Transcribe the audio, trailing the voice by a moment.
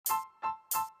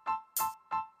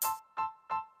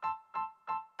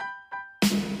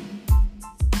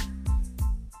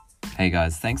Hey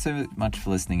guys, thanks so much for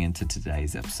listening into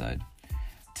today's episode.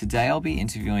 Today I'll be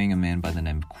interviewing a man by the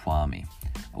name of Kwame,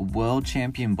 a world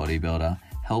champion bodybuilder,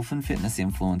 health and fitness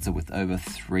influencer with over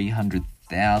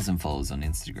 300,000 followers on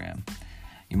Instagram.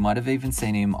 You might have even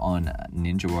seen him on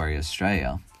Ninja Warrior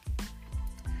Australia,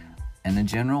 and a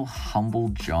general humble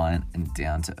giant and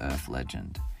down-to-earth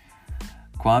legend.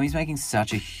 Kwame's making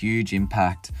such a huge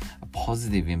impact, a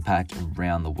positive impact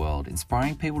around the world,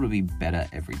 inspiring people to be better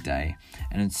every day,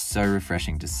 and it's so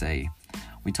refreshing to see.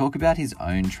 We talk about his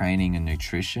own training and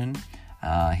nutrition,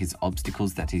 his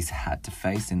obstacles that he's had to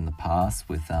face in the past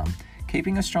with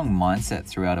keeping a strong mindset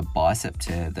throughout a bicep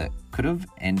tear that could have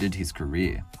ended his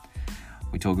career.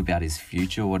 We talk about his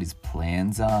future, what his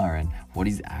plans are, and what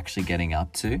he's actually getting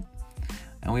up to.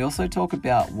 And we also talk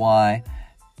about why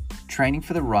training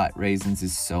for the right reasons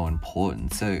is so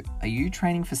important. So are you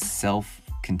training for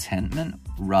self-contentment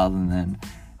rather than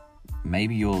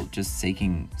maybe you're just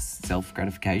seeking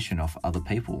self-gratification off other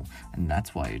people and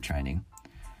that's why you're training?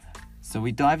 So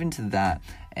we dive into that,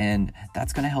 and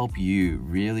that's going to help you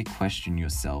really question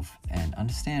yourself and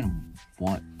understand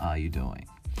what are you doing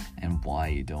and why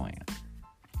are you doing it.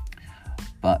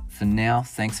 But for now,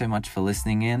 thanks so much for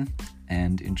listening in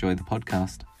and enjoy the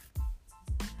podcast.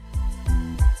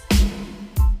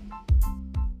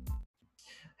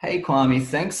 Hey Kwame,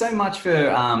 thanks so much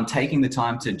for taking the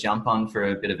time to jump on for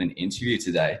a bit of an interview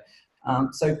today.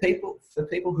 For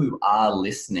people who are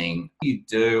listening, what do you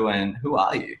do and who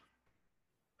are you?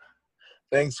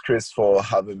 Thanks, Chris, for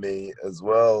having me as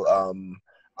well.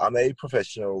 I'm a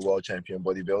professional world champion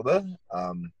bodybuilder.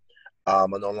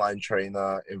 I'm an online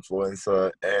trainer,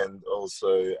 influencer, and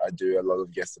also I do a lot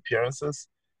of guest appearances.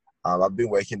 I've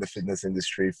been working in the fitness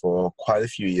industry for quite a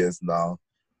few years now.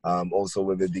 Also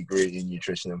with a degree in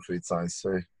nutrition and food science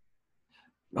too.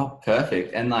 Oh,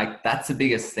 perfect. And that's the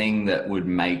biggest thing that would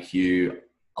make you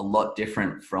a lot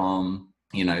different from,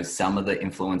 some of the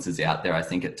influencers out there. I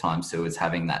think at times too is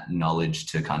having that knowledge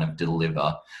to kind of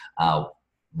deliver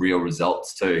real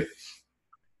results too.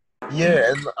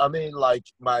 Yeah, and I mean, the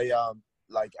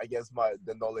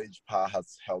knowledge part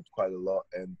has helped quite a lot,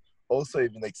 and also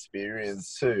even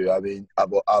experience too. I mean,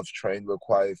 I've trained with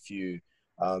quite a few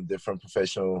different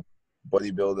professional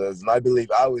bodybuilders, and I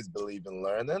always believe in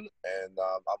learning, and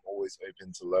I'm always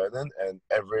open to learning. And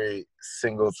every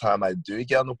single time I do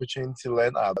get an opportunity to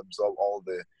learn, I absorb all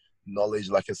the knowledge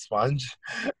like a sponge,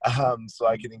 so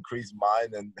I can increase mine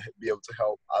and be able to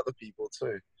help other people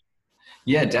too.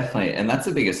 Yeah, definitely. And that's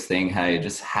the biggest thing, hey,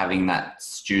 just having that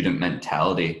student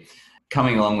mentality.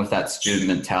 Coming along with that student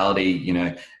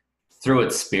mentality, through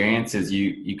experiences,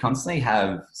 you constantly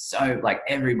have,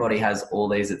 everybody has all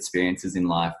these experiences in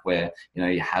life where,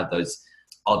 you have those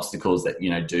obstacles that,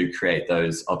 do create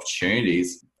those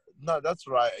opportunities. No, that's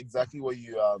right. Exactly what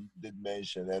you did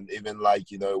mention. And even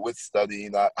with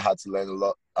studying, I had to learn a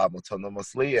lot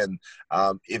autonomously. And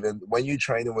even when you're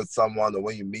training with someone or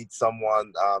when you meet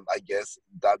someone, I guess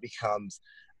that becomes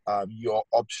your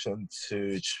option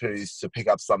to choose to pick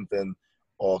up something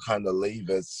or kind of leave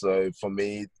it. So for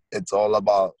me, it's all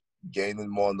about gaining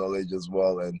more knowledge as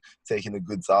well and taking the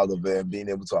goods out of it and being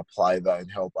able to apply that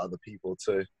and help other people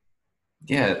too.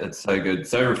 Yeah, that's so good.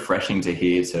 So refreshing to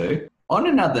hear too. On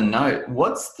another note,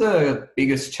 what's the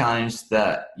biggest challenge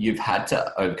that you've had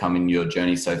to overcome in your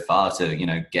journey so far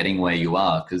to, getting where you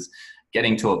are? Because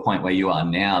getting to a point where you are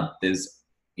now, there's,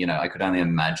 I could only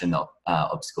imagine the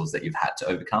obstacles that you've had to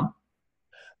overcome.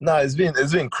 No, it's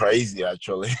been crazy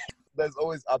actually. There's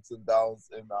always ups and downs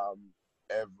in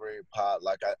every part.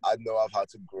 I know I've had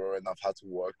to grow and I've had to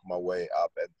work my way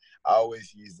up, and I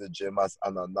always use the gym as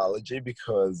an analogy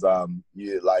because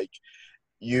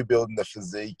you building the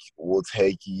physique will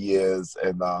take years,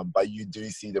 and but you do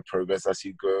see the progress as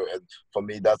you go. And for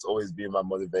me, that's always been my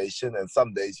motivation. And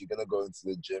some days you're gonna go into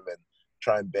the gym and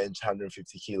try and bench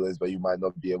 150 kilos, but you might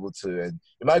not be able to, and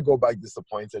you might go back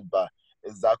disappointed. But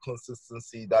it's that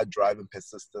consistency, that drive and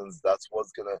persistence, that's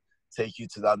what's gonna take you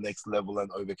to that next level and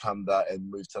overcome that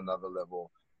and move to another level.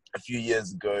 A few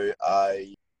years ago,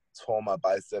 I tore my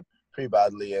bicep pretty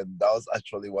badly, and that was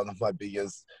actually one of my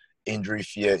biggest injury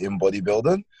fear in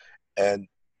bodybuilding. And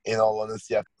in all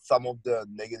honesty, some of the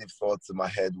negative thoughts in my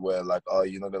head were like, oh,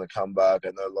 you're not going to come back.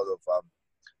 I know a lot of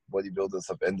bodybuilders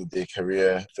have ended their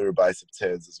career through bicep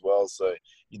tears as well. So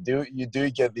you do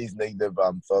get these negative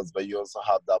thoughts, but you also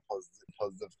have that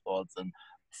positive thoughts and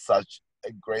such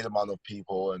a great amount of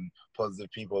people and positive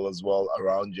people as well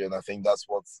around you. And I think that's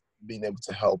what's been able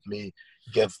to help me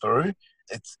get through.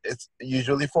 It's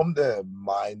usually from the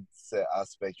mindset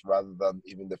aspect rather than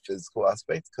even the physical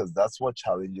aspect, because that's what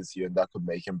challenges you and that could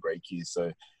make and break you.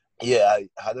 So yeah, I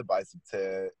had a bicep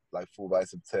tear like full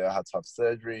bicep tear. I had to have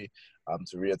surgery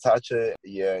to reattach it.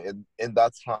 Yeah, in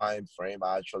that time frame,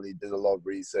 I actually did a lot of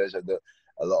research. I did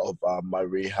a lot of my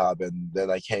rehab, and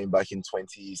then I came back in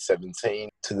 2017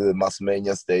 to the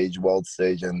Musclemania stage, world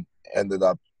stage, and ended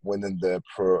up winning the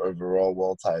pro overall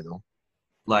world title.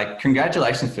 Like,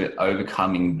 congratulations for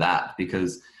overcoming that,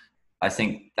 because I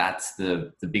think that's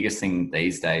the biggest thing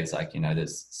these days. Like,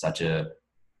 there's such a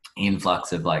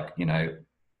influx of like,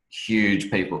 huge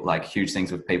people, like huge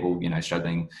things with people,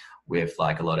 struggling with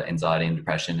like a lot of anxiety and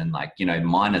depression, and like,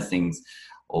 minor things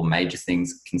or major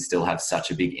things can still have such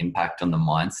a big impact on the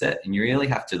mindset. And you really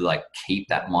have to like keep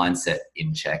that mindset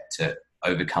in check to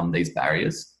overcome these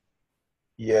barriers.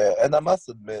 Yeah, and I must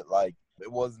admit, like,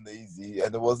 it wasn't easy,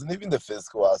 and it wasn't even the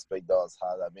physical aspect that was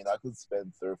hard. I mean, I could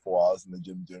spend 3 or 4 hours in the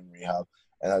gym doing rehab,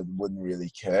 and I wouldn't really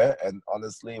care. And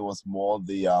honestly, it was more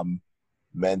the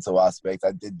mental aspect.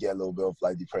 I did get a little bit of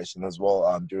like depression as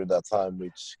well during that time,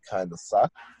 which kind of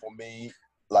sucked for me.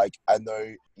 Like, I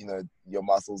know, your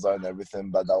muscles are and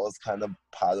everything, but that was kind of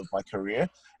part of my career.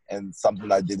 And something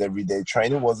I did every day.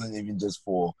 Training wasn't even just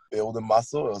for building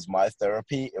muscle. It was my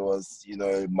therapy. It was,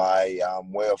 my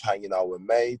way of hanging out with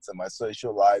mates and my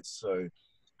social life. So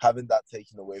having that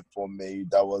taken away from me,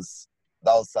 that was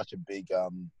such a big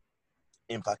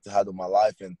impact it had on my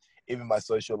life and even my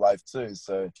social life too.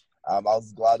 So I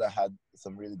was glad I had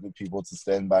some really good people to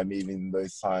stand by me even in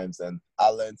those times. And I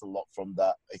learned a lot from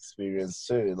that experience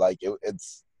too. Like,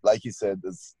 it's, like you said,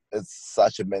 it's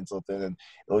such a mental thing, and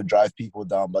it will drive people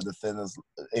down. But the thing is,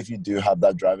 if you do have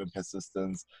that drive and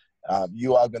persistence,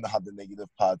 you are going to have the negative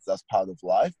parts. That's part of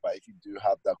life. But if you do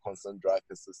have that constant drive,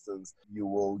 persistence, you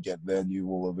will get there and you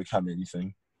will overcome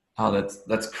anything. Oh,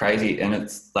 that's crazy. And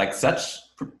it's like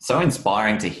so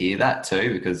inspiring to hear that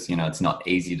too, because, it's not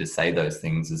easy to say those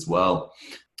things as well.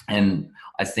 And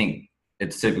I think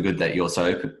it's super good that you're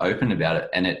so open about it,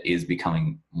 and it is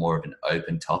becoming more of an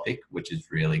open topic, which is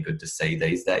really good to see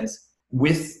these days.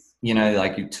 With,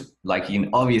 like you can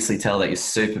obviously tell that you're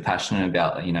super passionate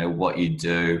about, what you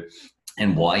do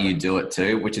and why you do it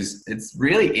too, it's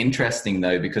really interesting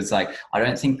though, because like, I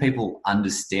don't think people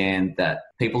understand that.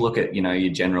 People look at,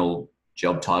 your general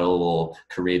job title or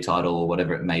career title or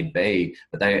whatever it may be,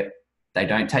 but they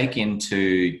don't take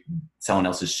into someone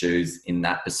else's shoes in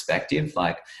that perspective.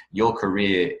 Like, your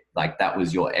career, like, that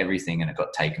was your everything and it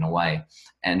got taken away.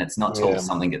 And it's not till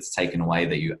something gets taken away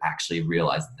that you actually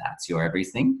realize that's your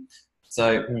everything.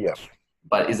 So, yeah.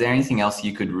 But is there anything else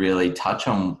you could really touch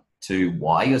on to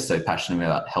why you're so passionate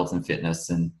about health and fitness?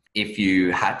 And if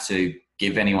you had to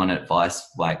give anyone advice,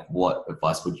 like, what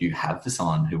advice would you have for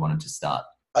someone who wanted to start?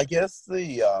 I guess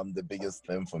the biggest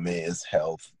thing for me is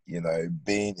health.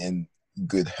 Being in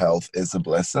good health is a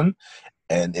blessing.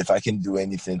 And if I can do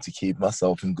anything to keep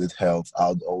myself in good health,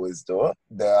 I'll always do it.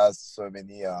 There are so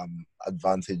many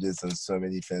advantages and so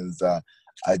many things that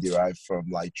I derive from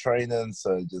like training.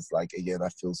 So just like, again, I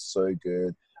feel so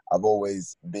good. I've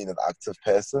always been an active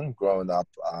person growing up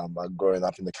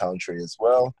in the country as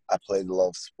well. I played a lot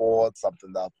of sports,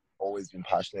 something that I've always been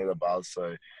passionate about.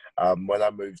 So when I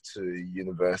moved to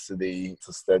university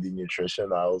to study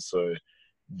nutrition, I also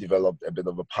developed a bit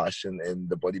of a passion in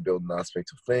the bodybuilding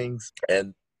aspect of things.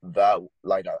 And that,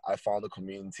 like, I found a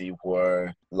community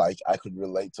where like I could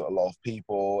relate to a lot of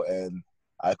people, and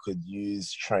I could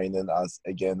use training as,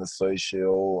 again, a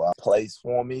social place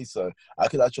for me. So I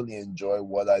could actually enjoy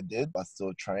what I did, but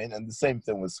still train. And the same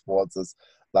thing with sports. Is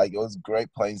like, it was great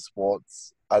playing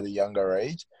sports at a younger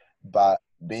age, but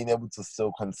being able to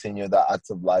still continue that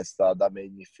active lifestyle, that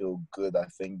made me feel good. I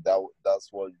think that's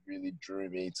what really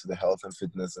drew me to the health and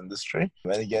fitness industry.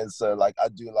 And again, so like, I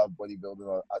do love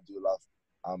bodybuilding. I do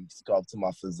love sculpting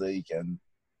my physique and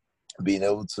being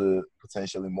able to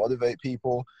potentially motivate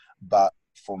people. But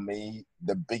for me,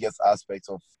 the biggest aspect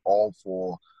of all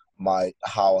for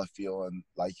how I feel, and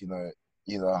like,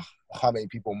 how many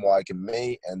people more I can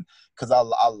meet, and because I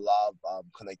love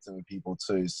connecting with people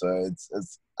too. So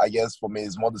it's I guess for me,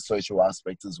 it's more the social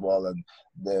aspect as well, and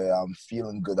the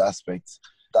feeling good aspect.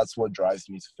 That's what drives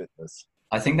me to fitness.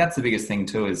 I think that's the biggest thing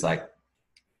too, is like,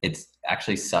 it's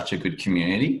actually such a good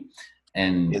community.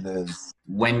 And it is.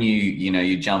 When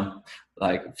you jump,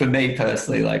 like, for me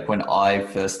personally, like, when I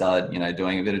first started,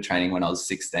 doing a bit of training when I was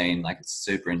 16, like, it's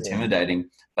super intimidating.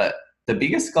 But the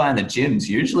biggest guy in the gym's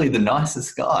usually the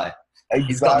nicest guy. Exactly.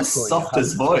 He's got the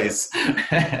softest voice.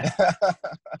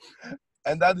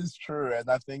 And that is true.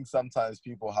 And I think sometimes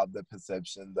people have the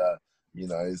perception that,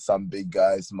 some big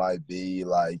guys might be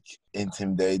like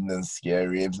intimidating and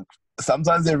scary.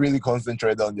 Sometimes they really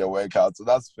concentrate on their workout, so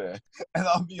that's fair. And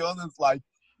I'll be honest, like,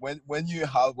 when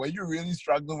you're really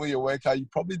struggling with your workout, you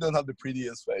probably don't have the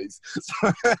prettiest face.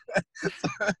 So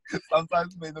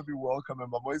sometimes it may not be welcome.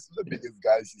 And most of the biggest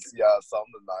guys you see are some of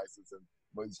the nicest and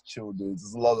most chill dudes.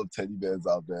 There's a lot of teddy bears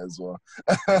out there as well.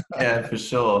 Yeah, for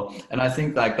sure. And I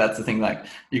think like that's the thing, like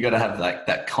you got to have like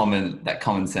that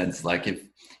common sense. Like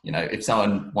if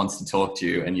someone wants to talk to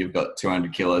you and you've got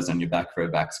 200 kilos on your back for a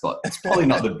back squat, it's probably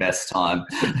not the best time.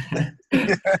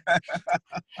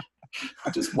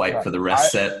 Just wait for the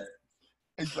rest set.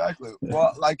 Exactly.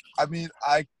 Well, like, I mean,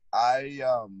 I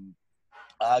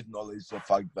acknowledge the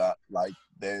fact that like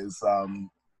there's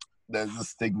a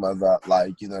stigma that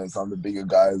like, some of the bigger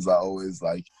guys are always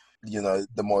like, the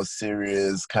more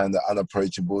serious kind of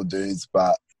unapproachable dudes,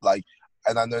 but like,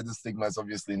 and I know the stigma is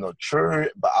obviously not true,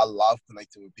 but I love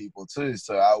connecting with people too.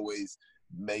 So I always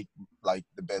make like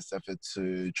the best effort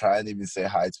to try and even say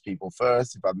hi to people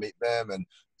first if I meet them, and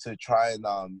to try and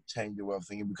change the way of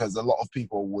thinking, because a lot of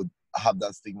people would have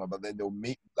that stigma, but then they'll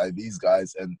meet like these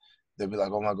guys and they'll be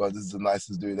like, oh my God, this is the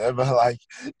nicest dude ever. Like,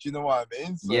 do you know what I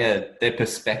mean? So, yeah, their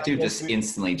perspective just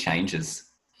instantly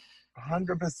changes.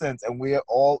 100%. And we're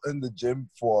all in the gym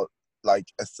for like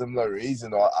a similar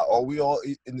reason, or we all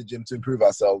in the gym to improve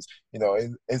ourselves,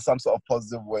 in some sort of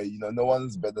positive way. No one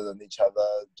is better than each other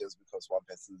just because one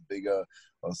person is bigger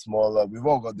or smaller. We've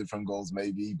all got different goals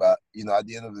maybe, but at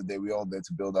the end of the day, we're all there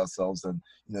to build ourselves and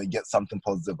get something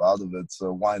positive out of it.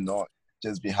 So why not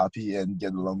just be happy and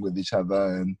get along with each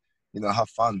other and have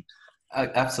fun?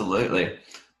 Absolutely.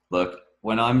 Look,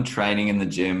 when I'm training in the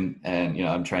gym and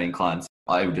I'm training clients,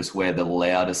 I just wear the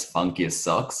loudest, funkiest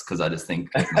socks because I just think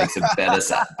it makes a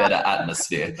better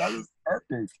atmosphere. That is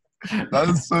epic. That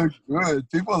is so good.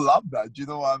 People love that. Do you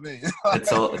know what I mean?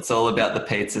 It's all about the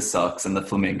pizza socks and the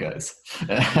flamingos.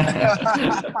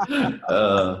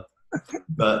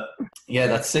 But yeah,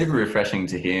 that's super refreshing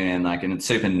to hear, and it's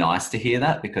super nice to hear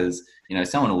that, because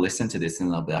someone will listen to this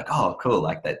and they'll be like, oh, cool,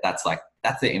 like that's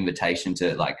the invitation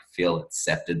to like feel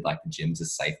accepted, like the gym's a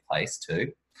safe place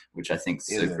too, which I think is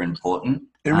super important.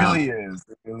 It really is.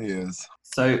 It really is.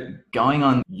 So going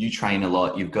on, you train a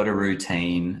lot, you've got a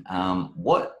routine.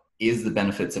 What is the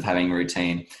benefits of having a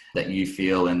routine that you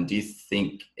feel, and do you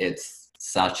think it's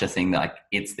such a thing that like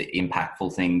it's the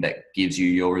impactful thing that gives you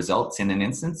your results in an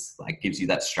instance, like gives you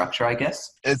that structure, I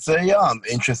guess? It's a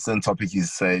interesting topic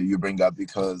you bring up,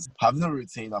 because having a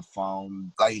routine, I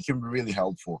found like it can be really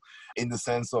helpful in the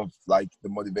sense of like the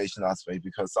motivation aspect,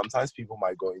 because sometimes people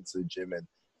might go into the gym and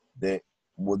they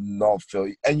would not feel,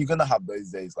 and you're gonna have those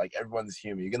days, like everyone is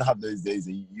human, you're gonna have those days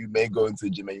that you may go into the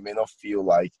gym and you may not feel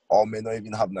like, or may not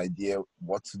even have an idea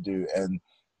what to do, and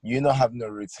not having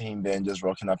a routine then just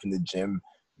rocking up in the gym,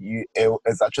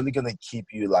 it's actually gonna keep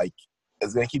you like,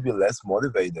 it's gonna keep you less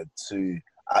motivated to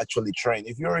actually train.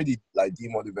 If you're already like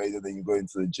demotivated and you go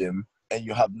into the gym and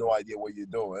you have no idea what you're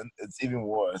doing, it's even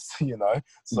worse,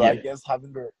 So yeah. I guess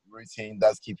having the routine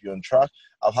does keep you on track.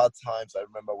 I've had times, I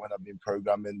remember when I've been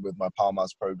programming with my Power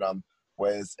Mass program,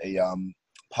 where it's a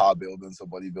power building, so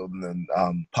bodybuilding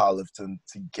and powerlifting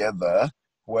together,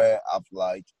 where I've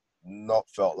like not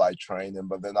felt like training,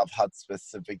 but then I've had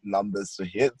specific numbers to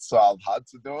hit, so I've had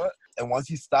to do it. And once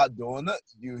you start doing it,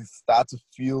 you start to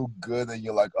feel good, and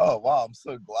you're like, oh wow, I'm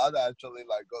so glad I actually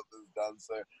like got this done.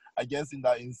 So I guess in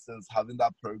that instance, having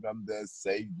that program there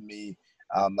saved me.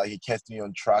 Like it kept me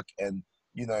on track, and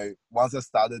once I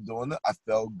started doing it, I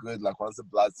felt good. Like once the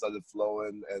blood started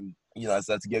flowing and I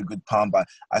started to get a good pump,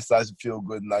 I started to feel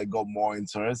good, and I got more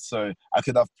into it. So I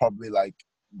could have probably like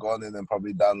gone in and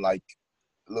probably done like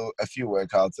a few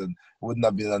workouts and wouldn't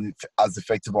have been as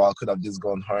effective, or I could have just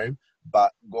gone home.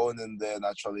 But going in there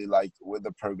naturally, like with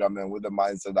the program and with the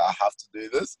mindset that I have to do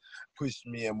this, pushed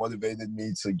me and motivated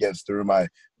me to get through my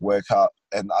workout.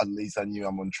 And at least I knew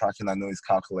I'm on track, and I know it's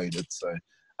calculated. So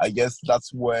I guess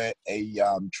that's where a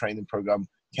training program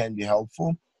can be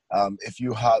helpful. If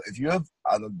you have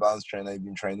an advanced trainer, you've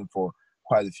been training for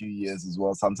quite a few years as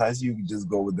well, sometimes you just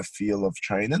go with the feel of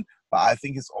training. But I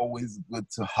think it's always good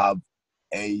to have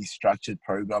a structured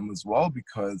program as well,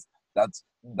 because that's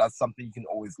something you can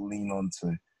always lean on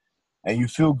to, and you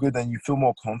feel good and you feel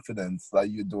more confident that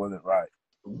you're doing it right.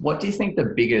 What do you think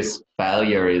the biggest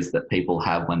failure is that people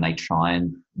have when they try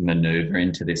and maneuver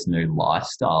into this new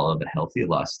lifestyle, of a healthier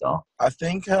lifestyle? I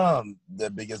think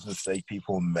the biggest mistake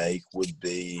people make would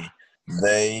be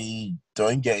they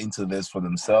don't get into this for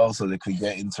themselves, so they could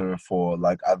get into it for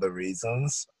like other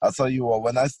reasons. I'll tell you what,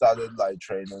 when I started like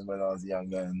training when I was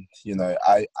younger, and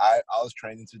I was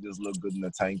training to just look good in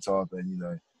a tank top and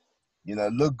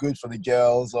look good for the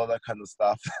girls, all that kind of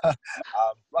stuff.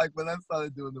 Like when I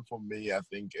started doing it for me, I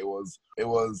think it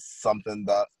was something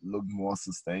that looked more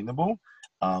sustainable.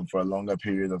 for a longer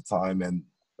period of time. And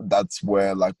that's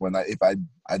where, like, if I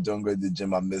don't go to the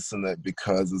gym, I'm missing it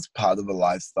because it's part of a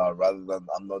lifestyle rather than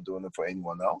I'm not doing it for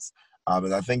anyone else.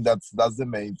 And I think that's the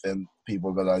main thing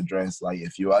people gotta address. Like,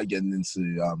 if you are getting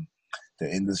into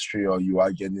the industry or you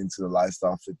are getting into the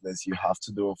lifestyle fitness, you have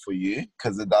to do it for you,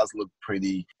 because it does look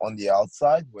pretty on the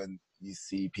outside when you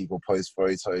see people post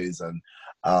photos and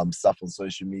stuff on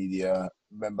social media.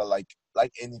 Remember, like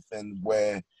anything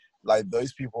where, like,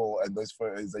 those people and those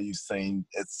photos that you're saying,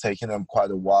 it's taken them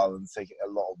quite a while and taking a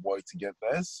lot of work to get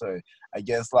there. So I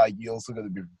guess, like, you also got to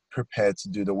be prepared to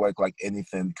do the work, like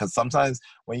anything, because sometimes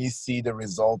when you see the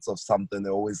results of something, it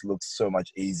always looks so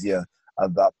much easier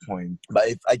at that point. But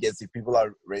if people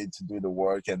are ready to do the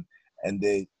work and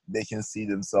they can see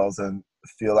themselves and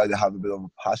feel like they have a bit of a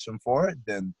passion for it,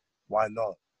 then why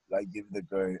not? Like, give it a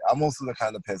go. I'm also the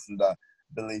kind of person that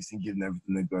believes in giving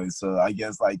everything a go. So I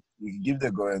guess, like, you can give it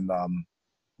a go and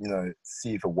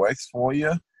see if it works for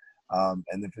you. And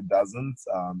if it doesn't,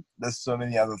 there's so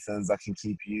many other things that can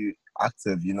keep you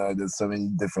active. There's so many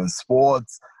different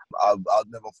sports. I'd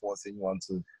never force anyone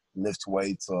to lift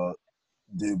weights or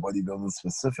do bodybuilding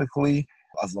specifically,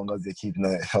 as long as they're keeping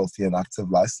a healthy and active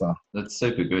lifestyle. That's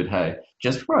super good. Hey,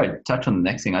 just before I touch on the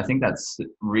next thing, I think that's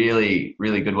really,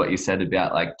 really good what you said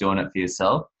about, like, doing it for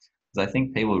yourself. Because I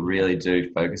think people really do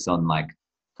focus on, like,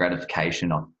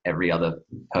 gratification of every other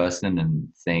person and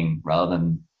thing rather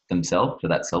than themselves for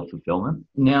that self-fulfillment.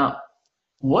 Now,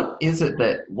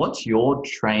 what's your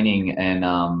training and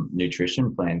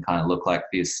nutrition plan kind of look like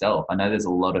for yourself? I know there's a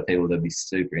lot of people that'd be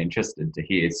super interested to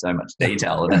hear so much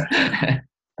detail in it.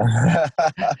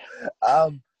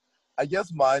 I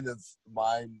guess mine,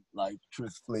 like,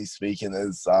 truthfully speaking,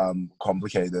 is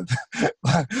complicated. It's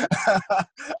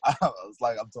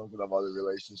like I'm talking about a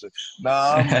relationship.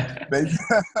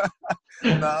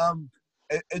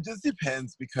 It just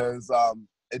depends, because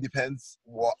it depends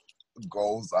what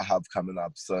goals I have coming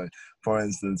up. So, for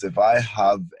instance, if I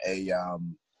have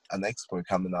an expo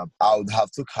coming up, I would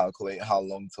have to calculate how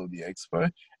long till the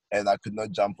expo, and I could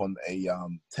not jump on a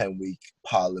 10-week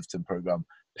powerlifting program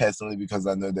personally, because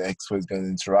I know the expo is going to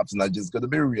interrupt, and I just got to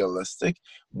be realistic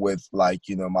with, like,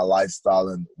 my lifestyle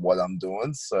and what I'm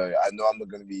doing. So I know I'm not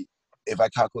going to be, if I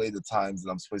calculate the times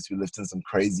and I'm supposed to be lifting some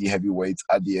crazy heavy weights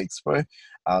at the expo,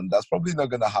 that's probably not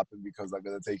going to happen, because I'm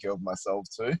going to take care of myself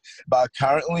too. But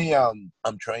currently, I'm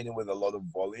training with a lot of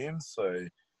volume. So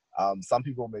some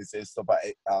people may say stop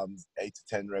at 8 to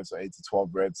 10 reps or 8 to 12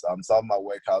 reps. Some of my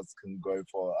workouts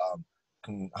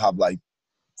can have like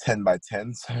 10 by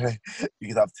 10. So you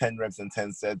can have 10 reps and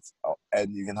 10 sets,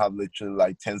 and you can have literally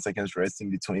like 10 seconds rest in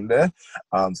between there.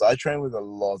 So I train with a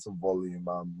lot of volume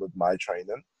with my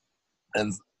training.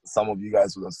 And some of you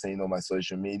guys would have seen on my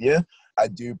social media, I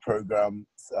do programs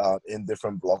in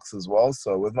different blocks as well.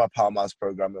 So with my Power Mass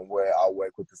programming, where I'll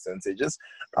work with percentages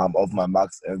of my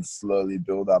max and slowly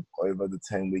build up over the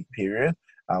 10-week period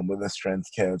with a strength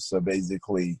curve. So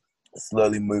basically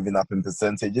slowly moving up in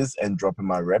percentages and dropping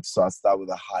my reps. So I start with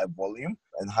a high volume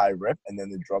and high rep, and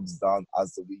then it drops down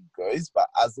as the week goes. But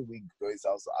as the week goes,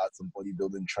 I also add some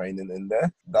bodybuilding training in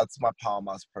there. That's my Power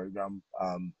Mass program.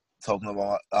 Talking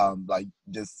about like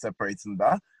just separating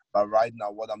that. But right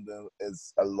now, what I'm doing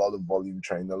is a lot of volume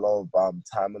training, a lot of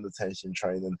time and attention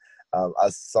training.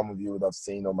 As some of you would have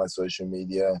seen on my social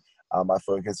media, I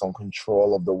focus on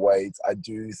control of the weights. I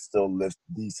do still lift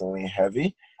decently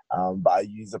heavy, but I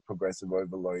use a progressive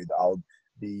overload. I'll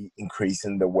be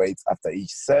increasing the weights after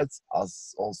each set. I'll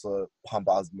also pump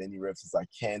out as many reps as I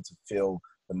can to fill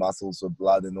the muscles with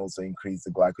blood and also increase the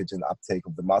glycogen uptake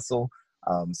of the muscle.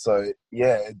 So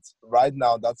yeah, it's right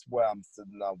now, that's where I'm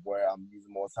sitting up, where I'm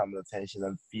using more time and attention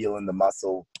and feeling the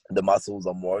muscles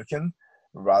I'm working,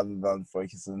 rather than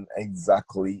focusing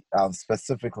exactly,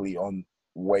 specifically on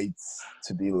weights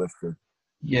to be lifted.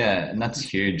 Yeah, and that's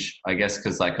huge, I guess,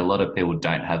 because like a lot of people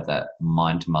don't have that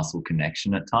mind to muscle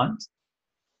connection at times.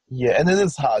 Yeah, and it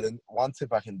is hard. And one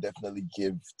tip I can definitely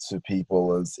give to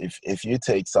people is if you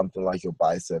take something like your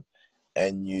bicep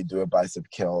and you do a bicep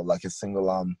curl, like a single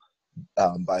arm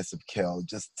bicep curl,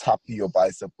 just tap your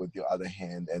bicep with your other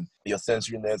hand, and your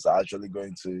sensory nerves are actually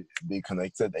going to be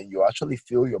connected, and you actually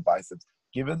feel your biceps.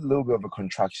 Give it a little bit of a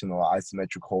contraction or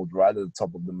isometric hold right at the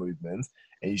top of the movement,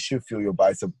 and you should feel your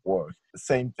bicep work.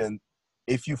 Same thing,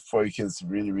 if you focus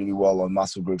really, really well on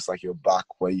muscle groups like your back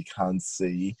where you can't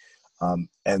see,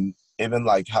 and even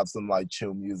like have some like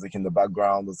chill music in the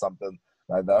background or something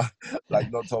like that,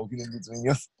 like not talking in between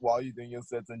your while you're doing your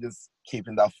sets and just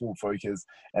keeping that full focus,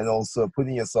 and also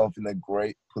putting yourself in a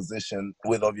great position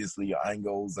with obviously your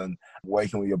angles and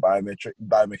working with your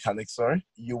biomechanics. Sorry,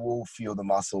 you will feel the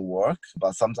muscle work,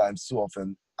 but sometimes too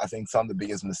often, I think some of the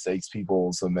biggest mistakes people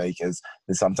also make is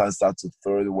they sometimes start to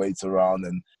throw the weights around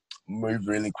and move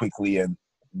really quickly, and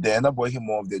they end up working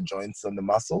more of their joints than the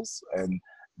muscles, and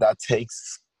that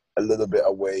takes a little bit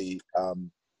away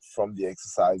from the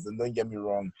exercise. And don't get me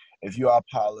wrong, if you are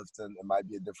powerlifting, it might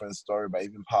be a different story, but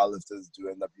even powerlifters do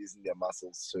end up using their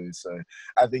muscles too. So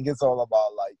I think it's all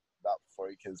about like that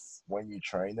focus when you're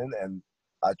training and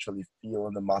actually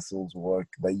feeling the muscles work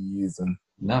that you're using.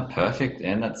 No, perfect.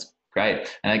 And that's great.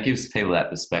 And it gives people that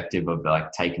perspective of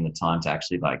like taking the time to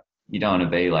actually like, you don't want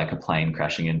to be like a plane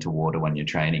crashing into water when you're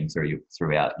training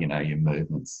throughout, you know, your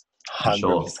movements. For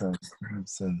sure. 100%.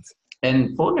 100%.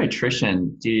 And for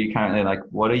nutrition, do you currently like,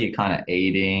 what are you kind of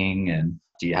eating, and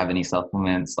do you have any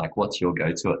supplements? Like, what's your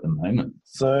go-to at the moment?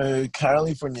 So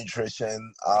currently for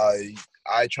nutrition,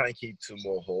 I try and keep to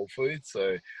more whole foods.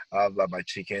 So I have like my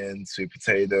chicken, sweet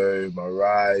potato, my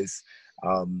rice.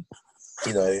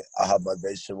 You know, I have my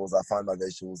vegetables. I find my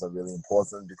vegetables are really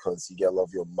important because you get a lot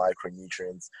of your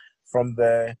micronutrients from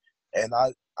there. And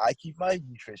I keep my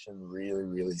nutrition really,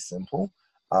 really simple.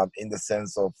 In the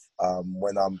sense of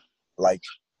when I'm like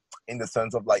in the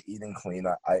sense of like eating clean,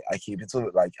 I keep it to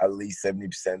like at least 70%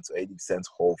 to 80%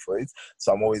 whole foods.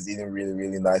 So I'm always eating really,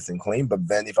 really nice and clean. But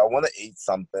then if I want to eat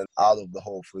something out of the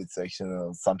whole food section,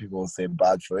 or some people will say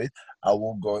bad for it, I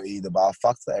will go eat about, I'll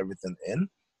factor everything in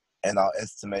and I'll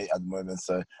estimate at the moment.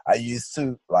 So I used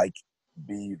to like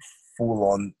be full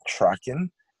on tracking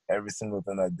every single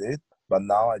thing I did. But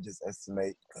now I just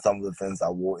estimate some of the things I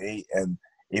will eat, and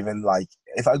even like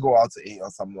if I go out to eat or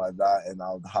something like that, and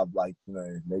I'll have like, you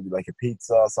know, maybe like a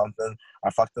pizza or something, I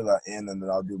factor that in, and then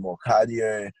I'll do more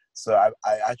cardio. So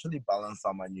I actually balance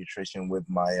out my nutrition with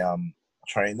my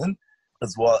training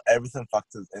as well. Everything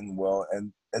factors in well,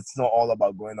 and it's not all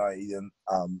about going out eating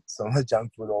so much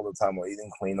junk food all the time or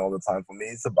eating clean all the time. For me,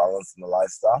 it's a balance in the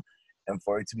lifestyle, and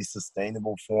for it to be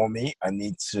sustainable for me, I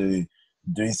need to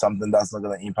doing something that's not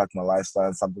going to impact my lifestyle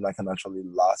and something that can actually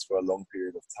last for a long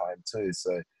period of time too.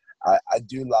 So I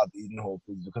do love eating whole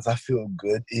foods because I feel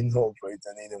good eating whole foods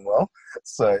and eating well.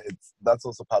 So that's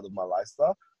also part of my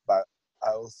lifestyle. But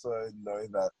I also know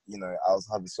that, you know, I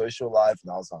also have a social life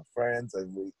and I also have friends,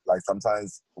 and we like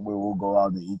sometimes we will go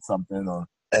out and eat something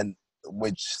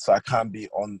so I can't be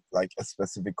on like a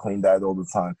specific clean diet all the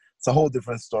time. It's a whole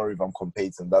different story if I'm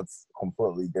competing. That's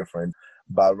completely different.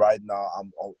 But right now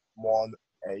I'm more on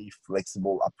a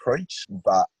flexible approach.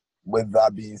 But with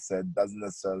that being said, doesn't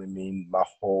necessarily mean my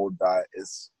whole diet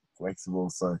is flexible.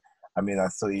 So I mean, I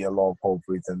still eat a lot of whole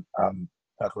foods and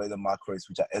calculate the macros,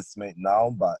 which I estimate now.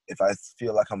 But if I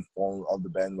feel like I'm falling off the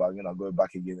bandwagon, I'll go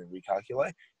back again and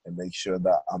recalculate and make sure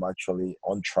that I'm actually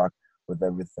on track with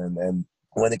everything. And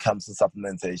when it comes to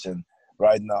supplementation,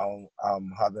 right now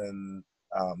I'm having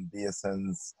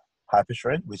BSN's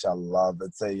Hypershred, which I love.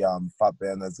 It's a fat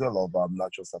burner. There's a lot of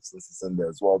natural substances in there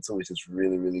as well too, which is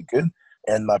really, really good.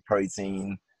 And my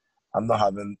protein, I'm not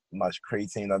having much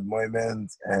creatine at the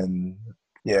moment. And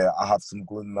yeah, I have some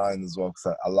glutamine as well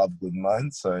because I love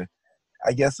glutamine. So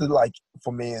I guess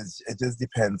for me, it just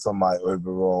depends on my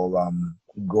overall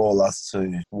goal as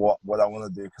to what I want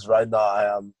to do. Because right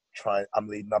now I'm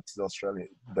leading up to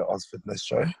the Oz Fitness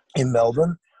show in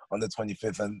Melbourne on the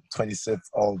 25th and 26th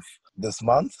of this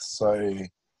month. So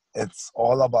it's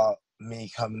all about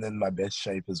me coming in my best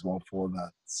shape as well for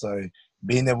that. So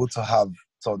being able to have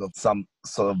sort of some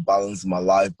sort of balance in my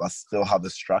life, but still have a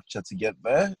structure to get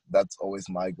there, that's always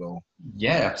my goal.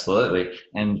 Yeah, absolutely.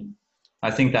 And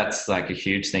I think that's like a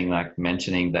huge thing, like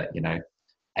mentioning that, you know,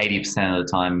 80% of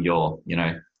the time you're, you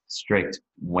know, strict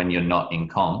when you're not in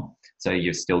comp. So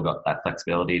you've still got that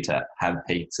flexibility to have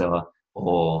pizza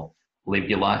or live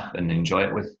your life and enjoy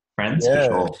it with friends, for Yeah,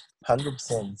 sure.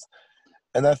 100%.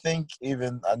 And I think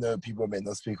I know people may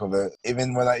not speak of it,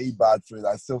 even when I eat bad food,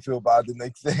 I still feel bad the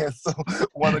next day. And so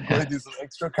want to go and do some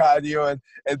extra cardio.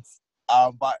 And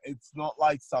but it's not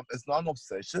like it's not an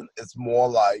obsession. It's more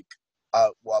like,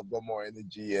 well, I've got more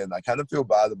energy and I kind of feel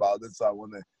bad about it. So I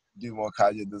want to do more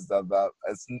cardio, this, that.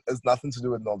 It's nothing to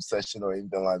do with an obsession or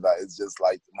anything like that. It's just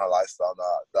like my lifestyle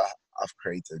that I've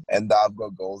created, and that I've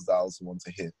got goals that I also want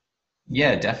to hit.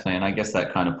 Yeah, definitely. And I guess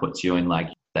that kind of puts you in like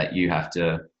that you have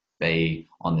to be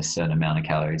on this certain amount of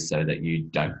calories so that you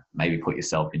don't maybe put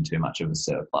yourself in too much of a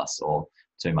surplus or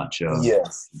too much of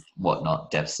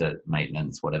whatnot, deficit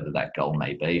maintenance, whatever that goal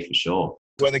may be, for sure.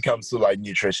 When it comes to like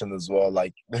nutrition as well,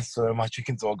 like there's so much you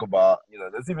can talk about. You know,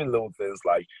 there's even little things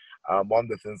like one of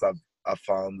the things I've I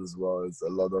found as well is a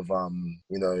lot of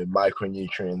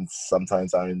micronutrients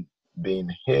sometimes aren't being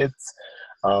hit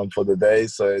for the day.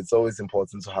 So it's always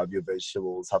important to have your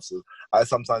vegetables. I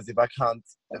sometimes, if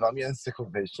I'm getting sick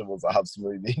of vegetables, I have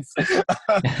smoothies.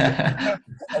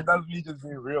 And that's me just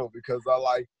being real, because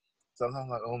sometimes I'm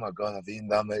like, oh my God, I've eaten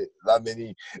that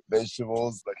many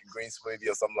vegetables, like a green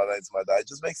smoothie or something like that into my diet. It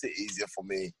just makes it easier for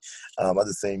me. At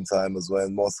the same time as well,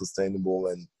 more sustainable,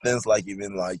 and things like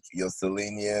even like your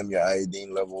selenium, your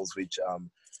iodine levels, which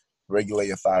regulate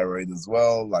your thyroid as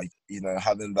well. Like,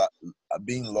 having that,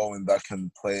 being low in that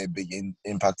can play a big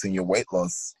impact on your weight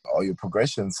loss or your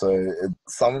progression. So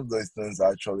some of those things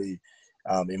are actually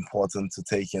important to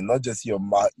take in, not just your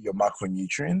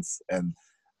macronutrients, and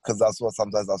because that's what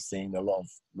sometimes I've seen a lot of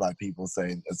like people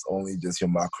saying it's only just your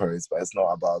macros, but it's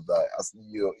not about that.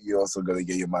 You also got to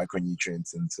get your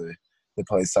micronutrients into. They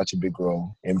play such a big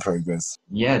role in progress.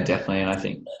 Yeah, definitely. And I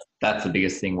think that's the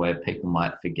biggest thing where people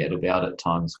might forget about at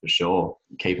times, for sure.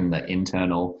 Keeping the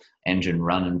internal engine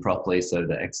running properly so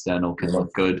the external can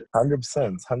look good.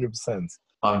 100%,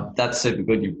 100%. That's super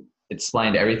good. You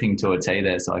explained everything to a T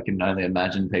there, so I can only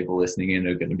imagine people listening in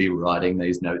are going to be writing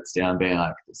these notes down, being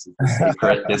like, this is the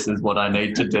secret, this is what I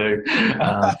need to do.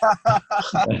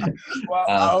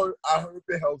 Well, I hope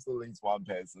it helps at least one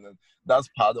person, and that's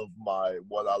part of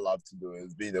what I love to do,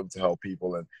 is being able to help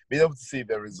people and being able to see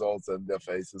their results and their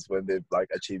faces when they've like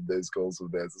achieved those goals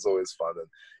of theirs. It's always fun,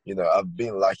 and I've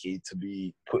been lucky to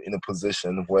be put in a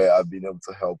position where I've been able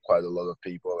to help quite a lot of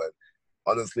people, and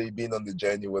honestly, being on the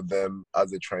journey with them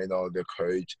as a trainer or their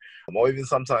coach, or even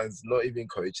sometimes not even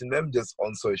coaching them, just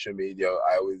on social media,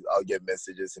 I'll get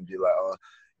messages and be like, oh,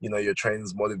 your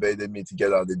trainers motivated me to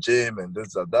get out of the gym and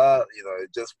this or that,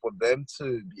 just for them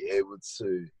to be able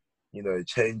to,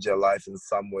 change their life in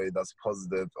some way that's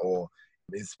positive, or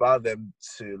inspire them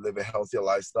to live a healthier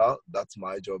lifestyle. That's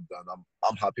my job done.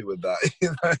 I'm happy with that.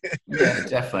 Yeah,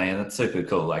 definitely. And that's super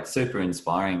cool. Like, super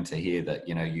inspiring to hear that,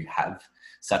 you have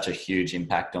such a huge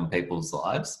impact on people's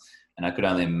lives. And I could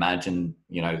only imagine,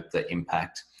 the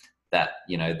impact that,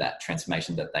 that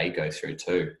transformation that they go through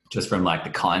too, just from like the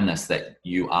kindness that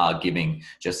you are giving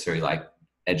just through like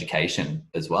education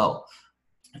as well.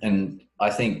 And I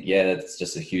think, yeah, that's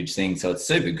just a huge thing. So it's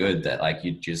super good that like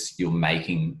you're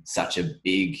making such a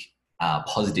big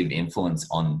positive influence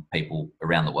on people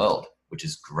around the world, which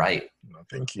is great.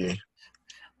 Thank you.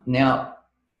 Now,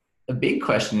 a big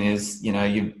question is,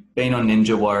 you've been on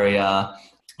Ninja Warrior,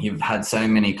 you've had so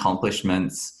many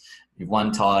accomplishments, you've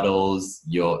won titles,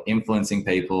 you're influencing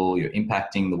people, you're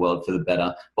impacting the world for the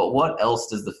better. But what else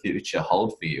does the future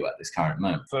hold for you at this current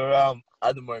moment? So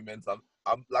at the moment,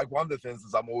 I'm like, one of the things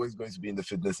is I'm always going to be in the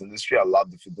fitness industry. I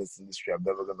love the fitness industry. I'm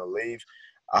never going to leave.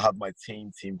 I have my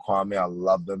Team Kwame. I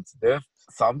love them to death.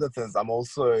 Some of the things, I'm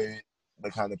also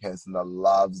the kind of person that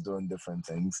loves doing different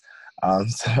things.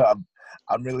 So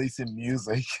I'm releasing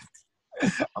music.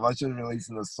 I'm actually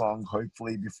releasing a song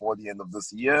hopefully before the end of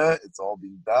this year. It's all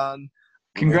been done.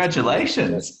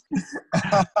 Congratulations.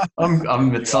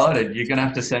 I'm excited. You're going to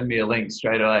have to send me a link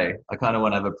straight away. I kind of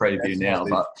want to have a preview now,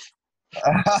 but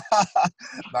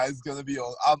no, it's gonna be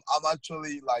all. I'm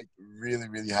actually like really,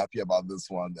 really happy about this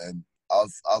one, and I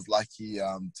was lucky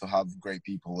to have great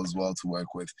people as well to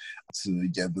work with to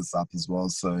get this up as well.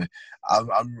 So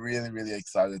I'm really, really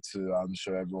excited to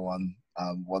show everyone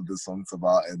what this song's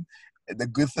about. And the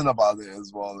good thing about it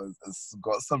as well is it's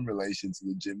got some relation to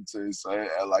the gym too. So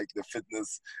I like the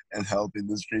fitness and health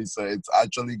industry. So it's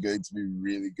actually going to be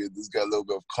really good. There's got a little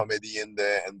bit of comedy in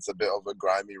there, and it's a bit of a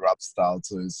grimy rap style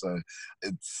too. So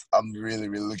I'm really,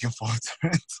 really looking forward to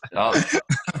it. Oh,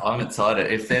 I'm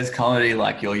excited. If there's comedy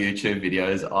like your YouTube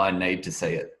videos, I need to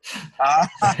see it.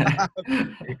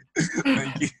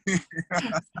 Thank you.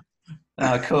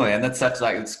 Oh, cool, man. That's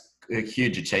it's a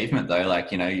huge achievement though.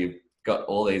 Like, you've got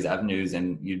all these avenues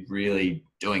and you're really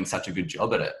doing such a good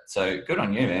job at it. So good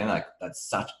on you, man. Like,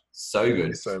 that's so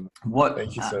good.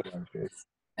 Thank you so much, Chris.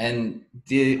 And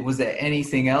was there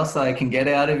anything else that I can get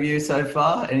out of you so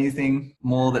far? Anything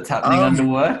more that's happening under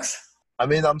works? I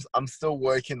mean, I'm still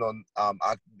working on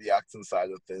the acting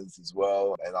side of things as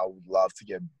well, and I would love to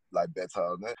get like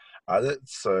better at it.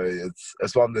 So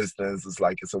it's one of those things. It's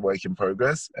like it's a work in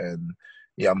progress, and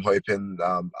yeah, I'm hoping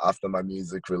after my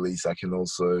music release, I can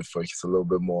also focus a little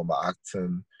bit more on my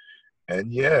acting.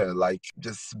 And yeah, like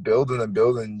just building and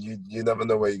building. You never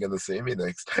know where you're gonna see me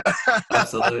next.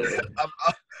 Absolutely.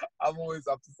 I'm always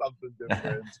up to something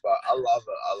different, but I love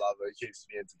it. I love it. It keeps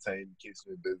me entertained, keeps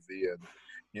me busy, and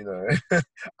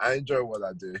I enjoy what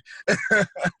I do.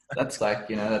 That's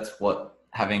that's what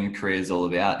having a career is all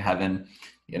about. Having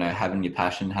your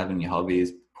passion, having your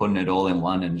hobbies, putting it all in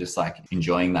one and just like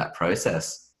enjoying that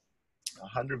process.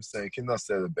 100%. You cannot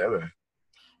say it better.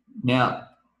 Now,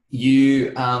 you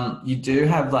do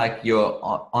have like you're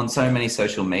on so many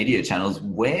social media channels.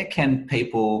 Where can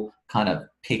people kind of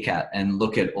pick at and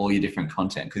look at all your different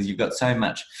content? Because you've got so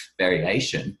much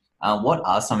variation. What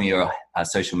are some of your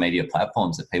social media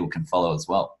platforms that people can follow as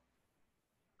well?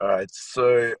 All right.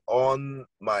 So on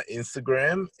my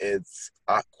Instagram, it's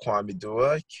at Kwame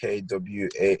Duah,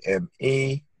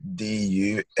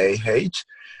 KWAMEDUAH.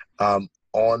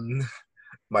 On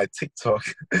my TikTok,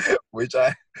 which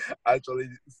I actually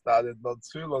started not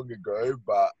too long ago,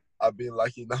 but I've been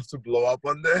lucky enough to blow up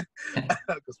on there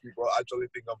because people actually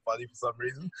think I'm funny for some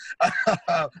reason.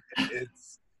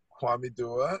 It's Kwame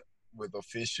Duah with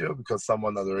official because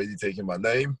someone had already taken my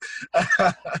name.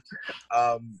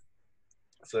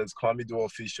 So it's Kwame Duah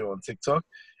official on TikTok.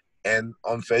 And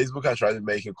on Facebook, I tried to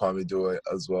make it Kwame Duah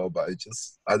as well, but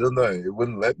I don't know, it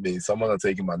wouldn't let me. Someone had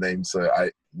taken my name, so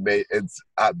it's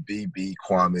at BB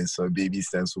Kwame. So BB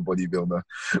stands for bodybuilder.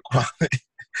 Kwame.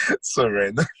 So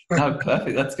random. No,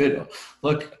 perfect. That's good.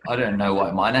 Look, I don't know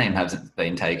why my name hasn't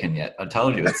been taken yet. I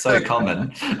told you, it's so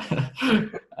common.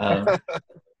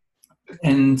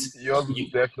 And yours is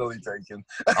definitely taken.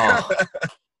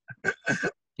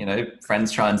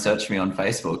 Friends try and search me on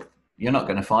Facebook. You're not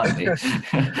going to find me.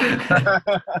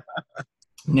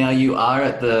 Now, you are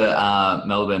at the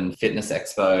Melbourne Fitness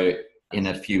Expo in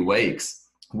a few weeks.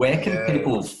 Where can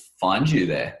people find you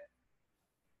there?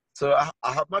 So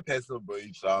I have my personal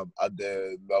booth at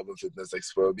the Melbourne Fitness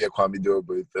Expo. It'll be a Kwame Duah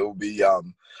booth. It will be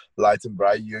light and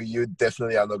bright. You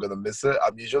definitely are not going to miss it.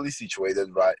 I'm usually situated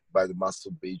right by the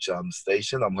Muscle Beach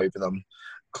station. I'm hoping I'm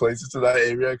closer to that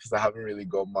area because I haven't really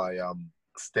got my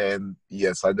stand.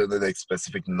 Yes, I don't know the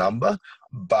specific number,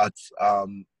 but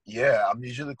I'm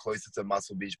usually closer to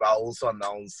Muscle Beach, but I'll also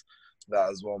announce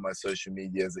that as well on my social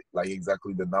media, like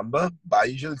exactly the number, but I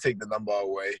usually take the number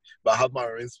away. But I have my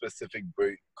own specific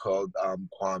booth called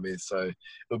Kwame, so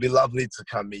it'll be lovely to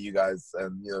come meet you guys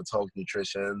and talk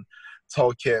nutrition,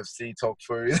 talk KFC, talk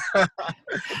food,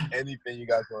 anything you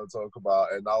guys want to talk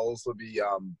about. And I'll also be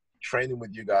training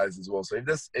with you guys as well. So if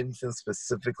there's anything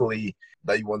specifically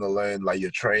that you want to learn, like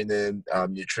your training,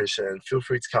 nutrition, feel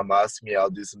free to come ask me. I'll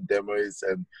do some demos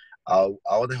and I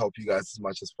want to help you guys as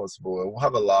much as possible. And we'll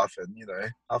have a laugh and,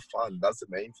 have fun. That's the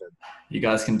main thing. You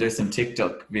guys can do some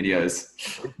TikTok videos.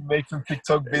 Make some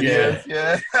TikTok videos,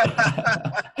 yeah.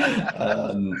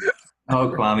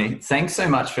 Kwame, thanks so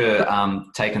much for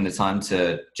taking the time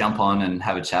to jump on and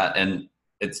have a chat. And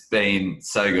it's been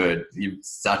so good.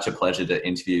 It's such a pleasure to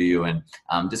interview you and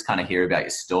just kind of hear about your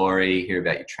story, hear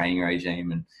about your training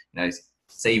regime, and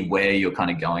see where you're kind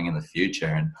of going in the future.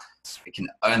 And I can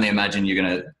only imagine you're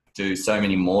going to do so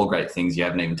many more great things you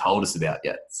haven't even told us about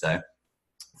yet. So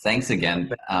thanks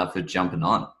again for jumping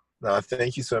on. No,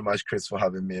 thank you so much, Chris, for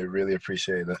having me. I really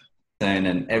appreciate it.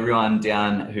 And everyone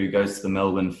down who goes to the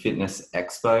Melbourne Fitness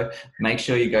Expo, make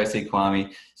sure you go see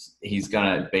Kwame. He's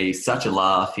going to be such a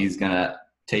laugh. He's going to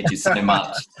teach you so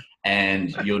much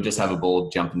and you'll just have a ball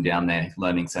jumping down there,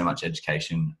 learning so much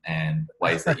education and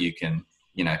ways that you can,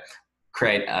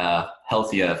 create a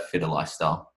healthier, fitter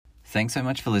lifestyle. Thanks so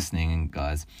much for listening,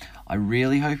 guys. I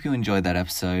really hope you enjoyed that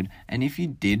episode. And if you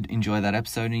did enjoy that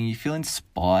episode and you feel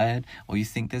inspired or you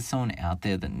think there's someone out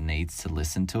there that needs to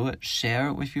listen to it, share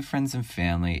it with your friends and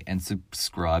family and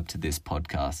subscribe to this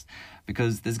podcast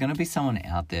because there's going to be someone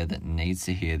out there that needs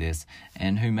to hear this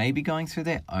and who may be going through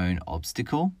their own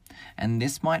obstacle. And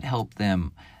this might help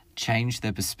them change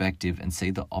their perspective and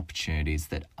see the opportunities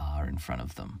that are in front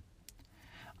of them.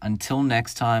 Until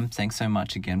next time, thanks so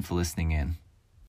much again for listening in.